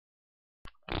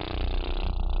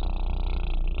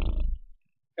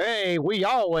Hey, we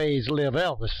always live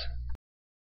Elvis.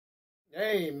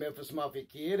 Hey, Memphis Mafia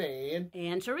kid, and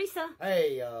And Teresa.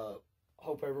 hey,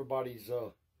 hope everybody's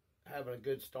having a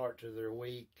good start to their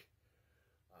week.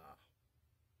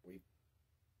 We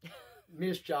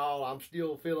missed y'all. I'm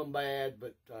still feeling bad,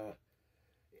 but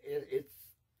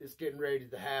it's getting ready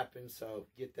to happen. So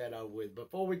get that over with.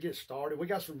 Before we get started, we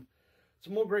got some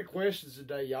more great questions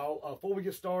today, y'all. Before we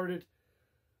get started,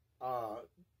 got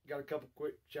a couple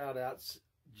quick shout outs.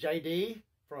 JD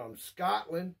from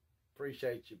Scotland.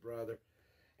 Appreciate you, brother.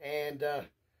 And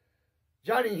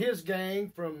Johnny and his gang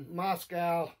from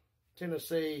Moscow,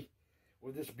 Tennessee,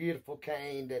 with this beautiful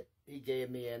cane that he gave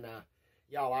me. And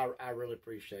y'all, I really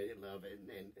appreciate it, love it.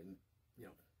 And you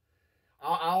know,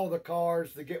 all the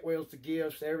cards, the get wills, the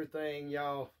gifts, everything,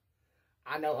 y'all.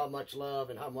 I know how much love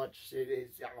and how much it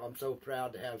is. I'm so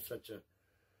proud to have such a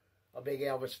big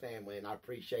Elvis family, and I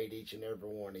appreciate each and every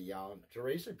one of y'all. And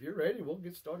Teresa, if you're ready, we'll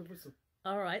get started with some.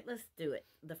 All right, let's do it.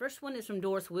 The first one is from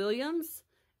Doris Williams,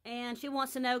 and she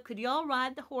wants to know, could y'all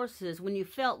ride the horses when you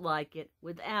felt like it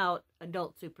without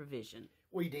adult supervision?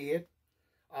 We did,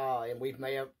 and we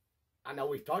may have, I know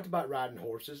we've talked about riding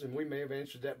horses, and we may have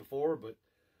answered that before, but,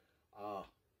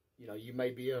 you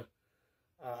may be a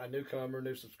newcomer,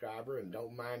 new subscriber, and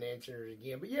don't mind answering it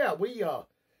again. But yeah, we,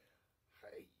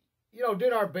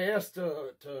 did our best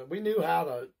we knew how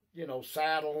to,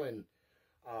 saddle, and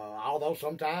although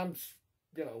sometimes,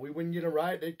 we wouldn't get them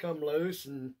right, they'd come loose,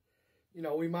 and,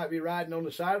 we might be riding on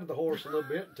the side of the horse a little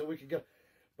bit until we could go.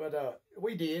 But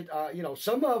we did.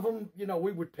 Some of them,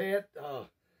 we would pet.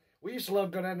 We used to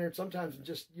love going down there and sometimes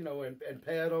just, and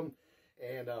pet them.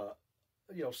 And,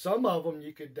 some of them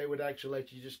they would actually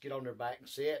let you just get on their back and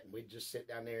sit, and we'd just sit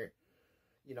down there,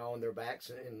 on their backs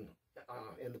and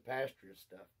in the pasture and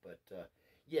stuff. But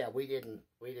yeah, we didn't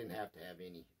have to have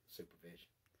any supervision.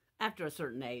 After a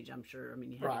certain age, I'm sure. I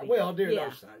mean, you had right. to be, Well, during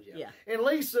those times, yeah. And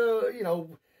Lisa,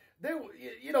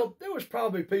 there was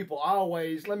probably people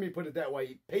always, let me put it that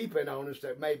way, peeping on us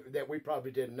that we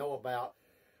probably didn't know about.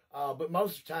 But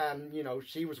most of the time,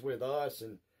 she was with us,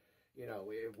 and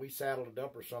if we saddled it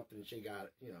up or something, she got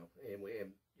it,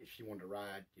 and if she wanted to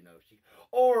ride,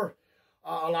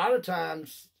 a lot of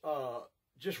times,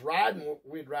 just riding,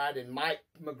 we'd ride, and Mike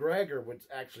McGregor would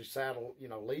actually saddle,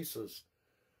 Lisa's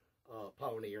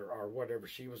pony or whatever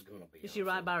she was going to be. Did she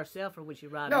ride by herself, or would she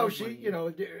ride? No, she,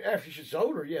 after she's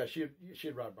older, yeah, she'd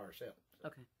ride by herself. So.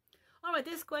 Okay. All right,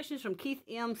 this question is from Keith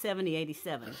M.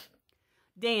 7087.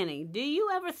 Danny, do you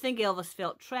ever think Elvis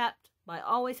felt trapped by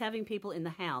always having people in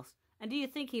the house? And do you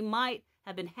think he might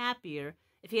have been happier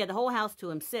if he had the whole house to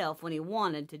himself when he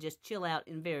wanted to just chill out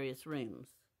in various rooms?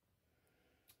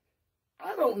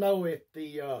 I don't know if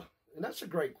and that's a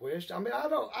great question. I mean,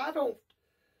 I don't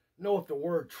know if the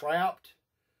word trapped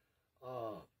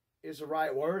is the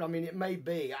right word. I mean, it may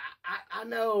be. I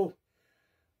know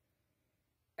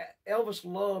Elvis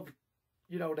loved,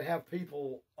 to have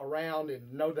people around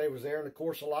and know they was there. And, of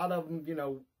course, a lot of them,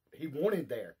 he wanted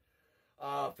there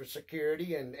for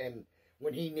security and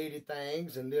when he needed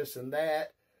things and this and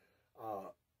that.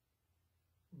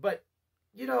 But,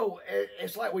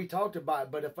 it's like we talked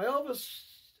about. But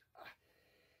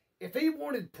if he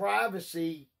wanted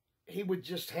privacy, he would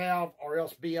just have, or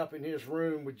else be up in his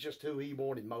room with just who he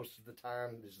wanted most of the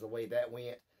time, is the way that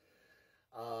went.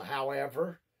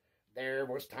 However, there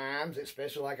was times,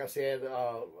 especially like I said,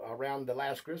 around the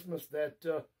last Christmas,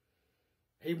 that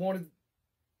he wanted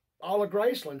all of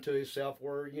Graceland to himself,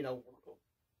 where,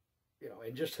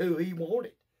 and just who he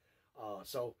wanted.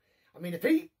 So, I mean, if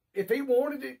he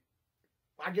wanted it,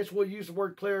 I guess we'll use the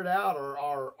word cleared out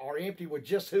or empty with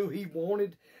just who he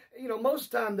wanted. Most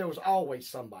of the time there was always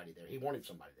somebody there. He wanted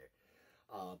somebody there.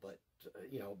 But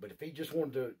if he just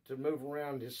wanted to move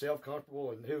around himself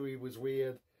comfortable and who he was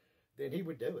with, then he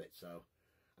would do it. So,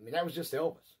 I mean, that was just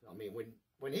Elvis. I mean,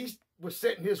 when he was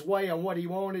setting his way on what he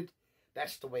wanted,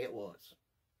 that's the way it was.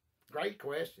 Great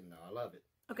question, though. I love it.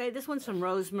 Okay, this one's from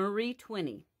Rosemarie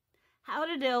 20. How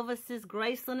did Elvis's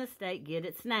Graceland estate get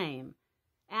its name?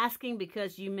 Asking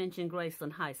because you mentioned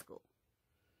Graceland High School.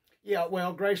 Yeah,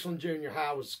 well, Graceland Junior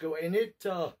High was school, and it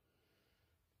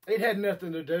had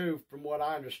nothing to do, from what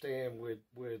I understand, with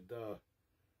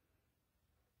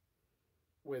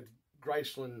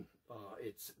Graceland,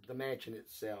 it's the mansion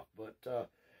itself. But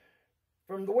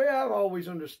from the way I've always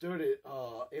understood it,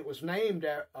 it was named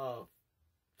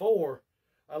for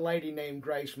a lady named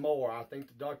Grace Moore. I think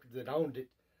the doctor that owned it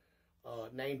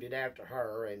named it after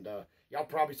her, and y'all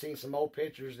probably seen some old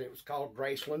pictures. It was called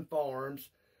Graceland Farms,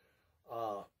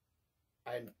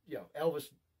 and Elvis,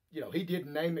 he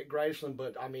didn't name it Graceland,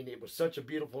 but I mean, it was such a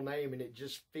beautiful name, and it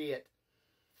just fit.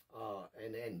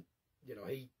 And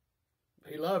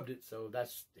he loved it, so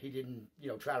he didn't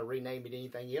try to rename it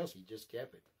anything else. He just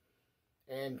kept it,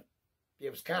 and it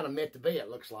was kind of meant to be. It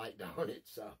looks like, don't it?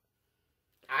 So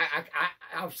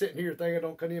I'm sitting here thinking,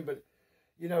 don't cut in, but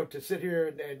to sit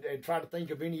here and try to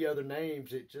think of any other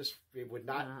names, it would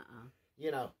not.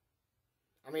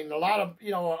 I mean, a lot of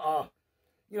a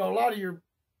lot of your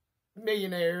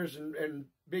millionaires and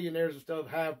billionaires and stuff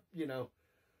have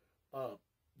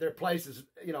their places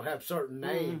have certain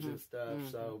names and stuff.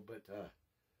 So, but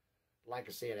like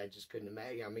I said, I just couldn't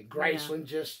imagine. I mean, Graceland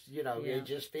just it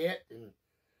just fit and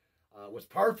was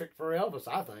perfect for Elvis,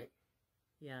 I think.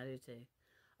 Yeah, I do too.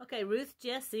 Okay, Ruth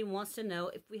Jessie wants to know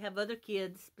if we have other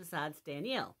kids besides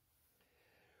Danielle.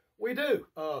 We do.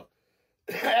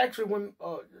 Actually, when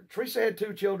Teresa had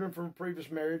 2 children from a previous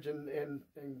marriage, and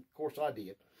of course I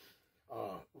did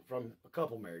from a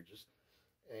couple marriages,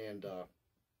 and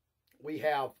we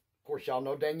have, of course, y'all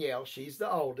know Danielle. She's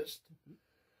the oldest,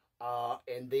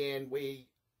 and then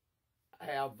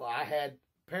I had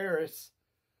Paris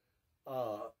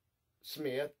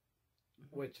Smith,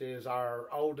 which is our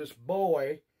oldest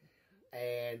boy,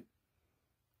 and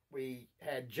we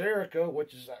had Jericho,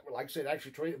 which is, like I said,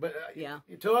 actually Teresa, but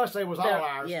to us they was all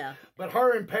ours. Yeah. But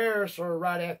her and Paris are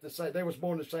right at the same. They was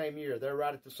born the same year. They're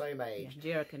right at the same age. Yeah,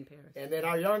 Jericho and Paris. And then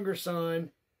our younger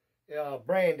son,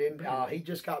 Brandon, he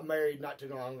just got married not too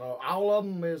long ago. All of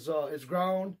them is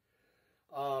grown,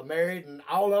 married, and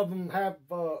all of them have.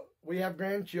 We have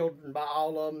grandchildren by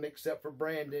all of them except for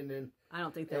Brandon and I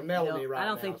don't think Melanie right now. I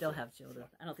don't think they'll have children.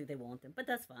 I don't think they want them, but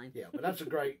that's fine. Yeah, but that's a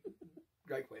great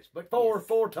question. But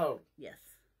four total. Yes.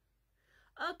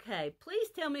 Okay, please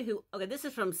tell me who. Okay, this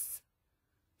is from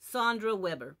Sandra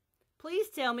Weber. Please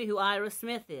tell me who Ira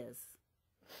Smith is.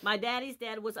 My daddy's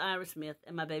dad was Ira Smith,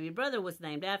 and my baby brother was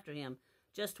named after him.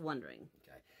 Just wondering.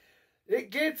 Okay, it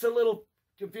gets a little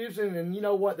confusing, and you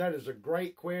know what? That is a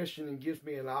great question, and gives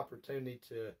me an opportunity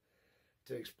to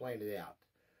explain it out.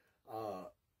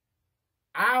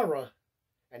 Ira,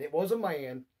 and it was a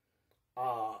man.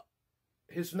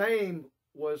 His name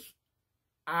was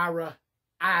Ira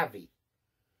Ivy,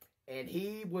 and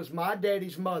he was my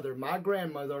daddy's mother, my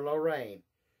grandmother Lorraine.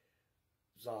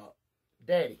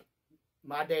 Daddy,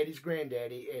 my daddy's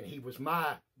granddaddy, and he was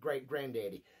my great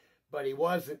granddaddy. But he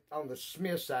wasn't on the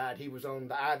Smith side; he was on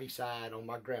the Ivy side, on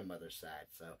my grandmother's side.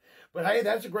 So, but hey,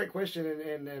 that's a great question,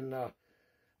 and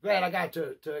glad I got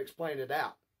to explain it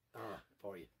out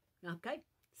for you. Okay,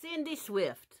 Cindy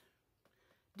Swift.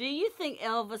 Do you think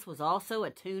Elvis was also a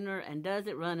tuner, and does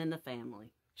it run in the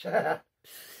family?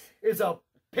 It's a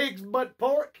pig's butt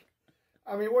pork.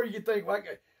 I mean, what do you think? Look,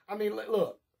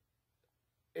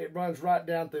 it runs right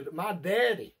down through. My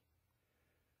daddy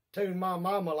tuned my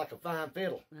mama like a fine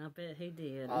fiddle. I bet he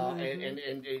did.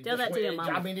 And tell that to your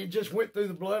mama. I mean, it just went through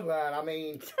the bloodline. I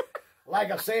mean, like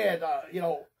I said,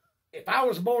 if I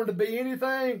was born to be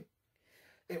anything,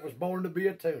 it was born to be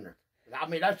a tuner. I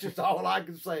mean, that's just all I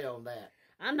can say on that.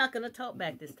 I'm not going to talk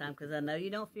back this time because I know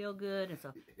you don't feel good, and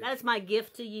so that's my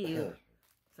gift to you.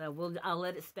 So I'll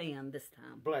let it stand this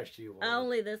time. Bless you. Woman.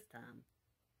 Only this time.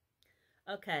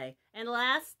 Okay, and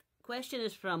last question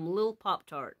is from Lil Pop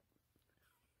Tart.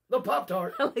 Lil Pop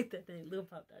Tart. I like that name, Lil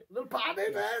Pop Tart. Lil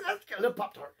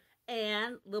Pop Tart.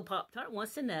 And Lil Pop Tart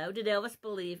wants to know: did Elvis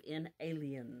believe in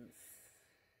aliens?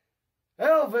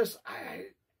 Elvis,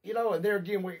 and there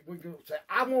again we can say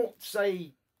I won't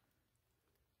say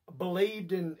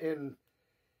believed in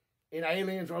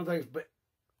aliens or other things, but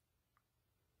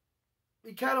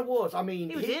he kind of was. I mean,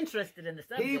 he was interested in the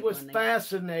subject. He was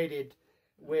fascinated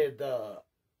with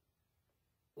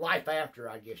life after,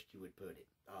 I guess you would put it,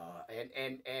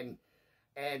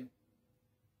 and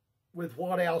with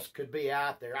what else could be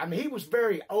out there. I mean, he was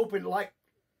very open, like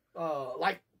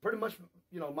pretty much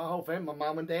my whole family, my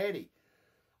mom and daddy.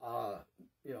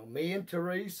 Me and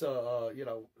Teresa,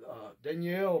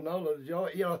 Danielle,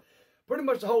 Nola, pretty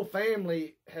much the whole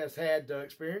family has had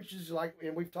experiences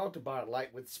and we've talked about it,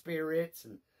 like with spirits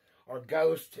or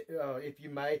ghosts, if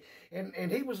you may.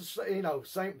 And he was,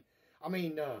 same. I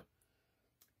mean,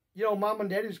 mom and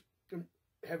daddy's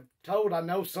have told, I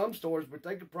know, some stories, but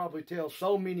they could probably tell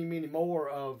so many, many more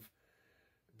of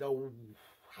the,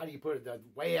 how do you put it, the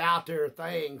way out there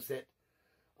things that,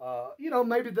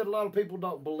 maybe that a lot of people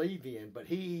don't believe in, but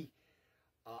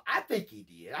I think he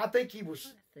did. I think he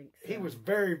was. He was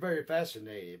very, very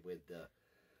fascinated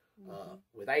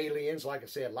with aliens. Like I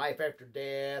said, life after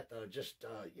death.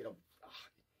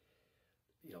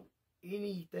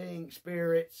 Anything,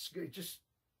 spirits. Just,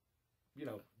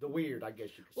 the weird, I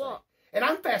guess you could say. And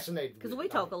I'm fascinated because we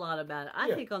talk a lot about it.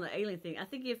 I think on the alien thing, I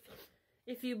think if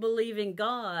If you believe in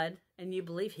God and you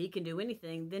believe He can do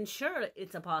anything, then sure,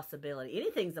 it's a possibility.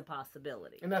 Anything's a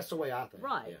possibility. And that's the way I think.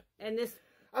 Right. Yeah. And this...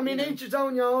 I mean, each his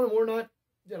own, y'all, and we're not,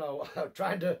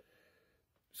 trying to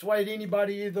sway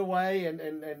anybody either way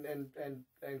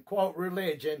and quote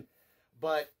religion.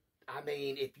 But, I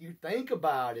mean, if you think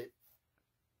about it,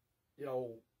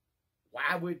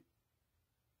 why would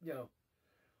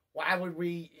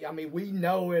we, I mean, we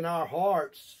know in our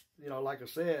hearts, like I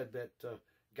said, that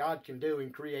God can do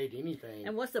and create anything.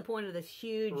 And what's the point of this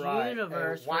huge right.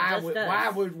 universe? Why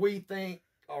would we think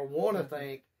or want to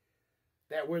think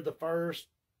that we're the first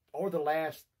or the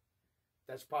last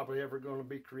that's probably ever going to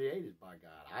be created by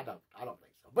God? I don't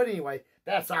think so. But anyway,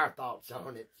 that's our thoughts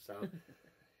on it. So,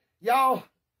 y'all,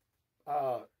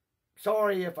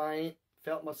 sorry if I ain't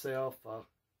felt myself.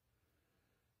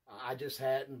 I just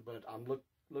hadn't, but I'm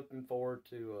looking forward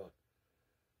to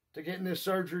getting this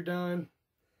surgery done.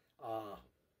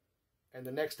 And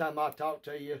the next time I talk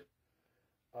to you,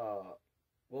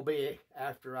 will be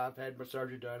after I've had my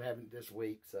surgery done, having it this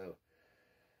week. So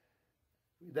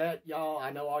that, y'all,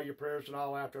 I know all your prayers and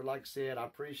all after. Like I said, I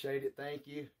appreciate it. Thank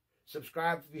you.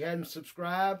 Subscribe if you hadn't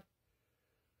subscribed.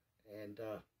 And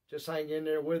just hang in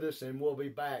there with us and we'll be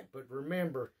back. But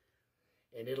remember,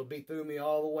 and it'll be through me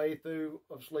all the way through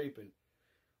of sleeping,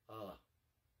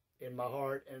 in my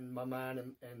heart and my mind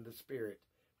and the spirit,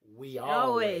 we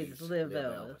always live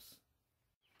Elvis.